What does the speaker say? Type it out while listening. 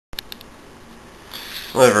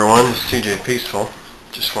Hello everyone, this is TJ Peaceful.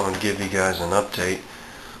 Just wanted to give you guys an update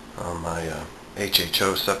on my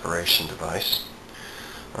HHO separation device.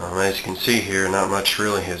 As you can see here, not much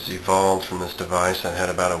really has evolved from this device. I had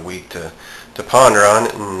about a week to ponder on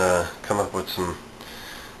it and come up with some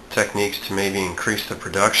techniques to maybe increase the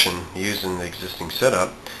production using the existing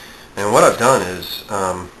setup. And what I've done is,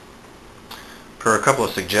 per a couple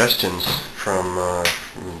of suggestions from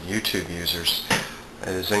YouTube users,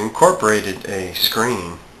 is incorporated a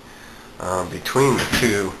screen between the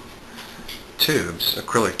two tubes,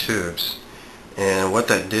 acrylic tubes, and what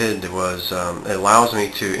that did was it allows me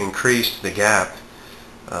to increase the gap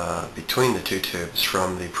between the two tubes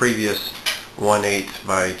from the previous 1/8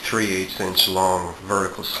 by 3/8 inch long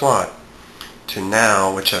vertical slot to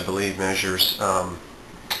now, which I believe measures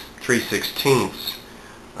 3/16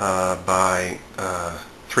 by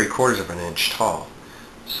 3/4 of an inch tall.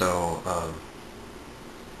 So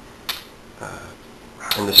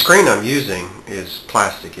and the screen I'm using is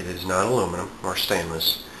plastic. It is not aluminum or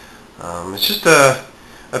stainless. It's just a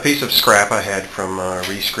piece of scrap I had from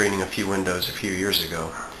rescreening a few windows a few years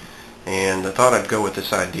ago. And I thought I'd go with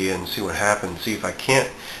this idea and see what happens, see if I can't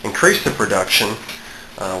increase the production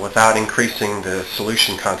without increasing the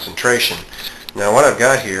solution concentration. Now what I've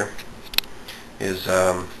got here is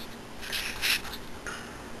I've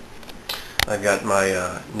got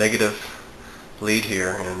my negative lead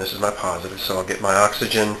here, and this is my positive, so I'll get my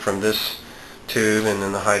oxygen from this tube and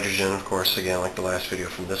then the hydrogen, of course, again like the last video,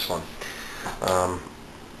 from this one.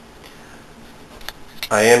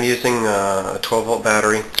 I am using a 12-volt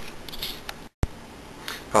battery.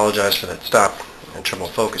 Apologize for that stop. I had trouble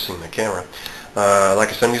focusing the camera. Like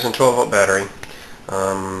I said, I'm using a 12-volt battery.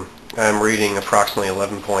 I'm reading approximately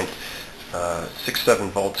 11.67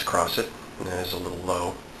 volts across it, and that is a little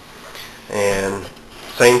low. And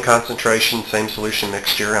same concentration, same solution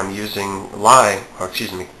mixture. I'm using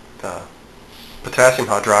potassium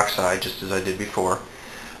hydroxide, just as I did before.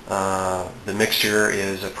 The mixture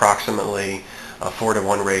is approximately a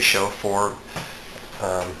 4-to-1 ratio,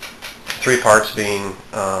 3 parts being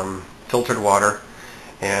filtered water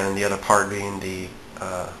and the other part being the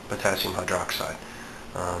potassium hydroxide.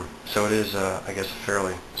 So it is, I guess, a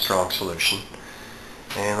fairly strong solution.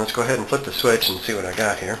 And let's go ahead and flip the switch and see what I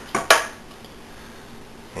got here.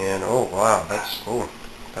 And oh wow, that's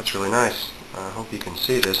really nice. I hope you can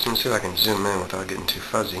see this. Let me see if I can zoom in without getting too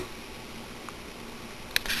fuzzy.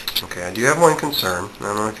 Okay, I do have one concern. I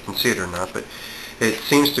don't know if you can see it or not, but it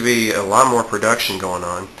seems to be a lot more production going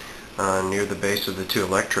on near the base of the two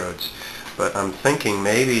electrodes. But I'm thinking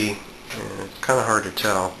maybe, it's kind of hard to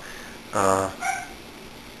tell, but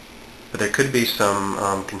there could be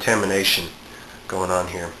some contamination going on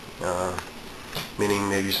here, meaning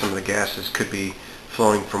maybe some of the gases could be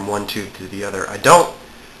flowing from one tube to the other.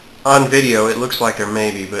 On video it looks like there may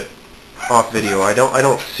be, but off video I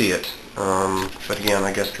don't see it. But again,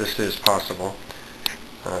 I guess this is possible.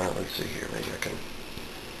 Let's see here, maybe I can.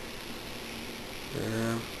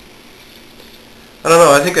 I don't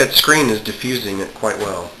know, I think that screen is diffusing it quite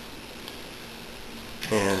well.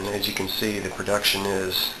 And as you can see, the production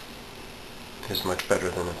is much better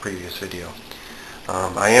than the previous video.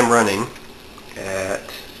 I am running at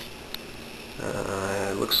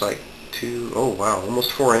it looks like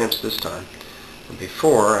almost 4 amps this time. And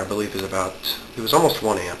before, I believe it was almost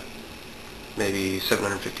 1 amp, maybe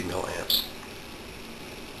 750 milliamps.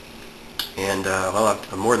 And well,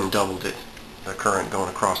 I've more than doubled it, the current going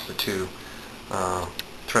across the two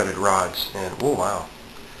threaded rods, and oh wow,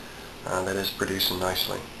 that is producing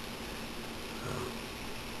nicely.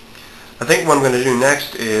 I think what I'm going to do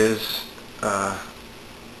next is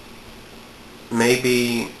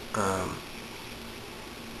maybe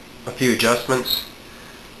a few adjustments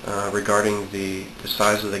regarding the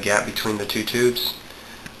size of the gap between the two tubes.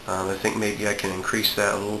 I think maybe I can increase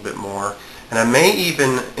that a little bit more, and I may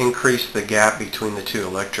even increase the gap between the two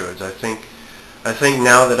electrodes. I think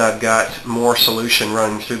now that I've got more solution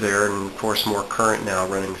running through there, and of course more current now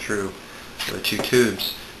running through the two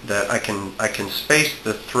tubes, that I can space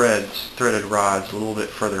the threaded rods a little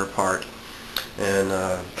bit further apart, and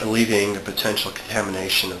alleviating the potential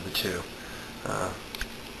contamination of the two.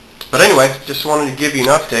 But anyway, just wanted to give you an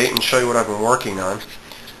update and show you what I've been working on.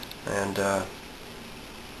 And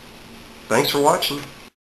thanks for watching.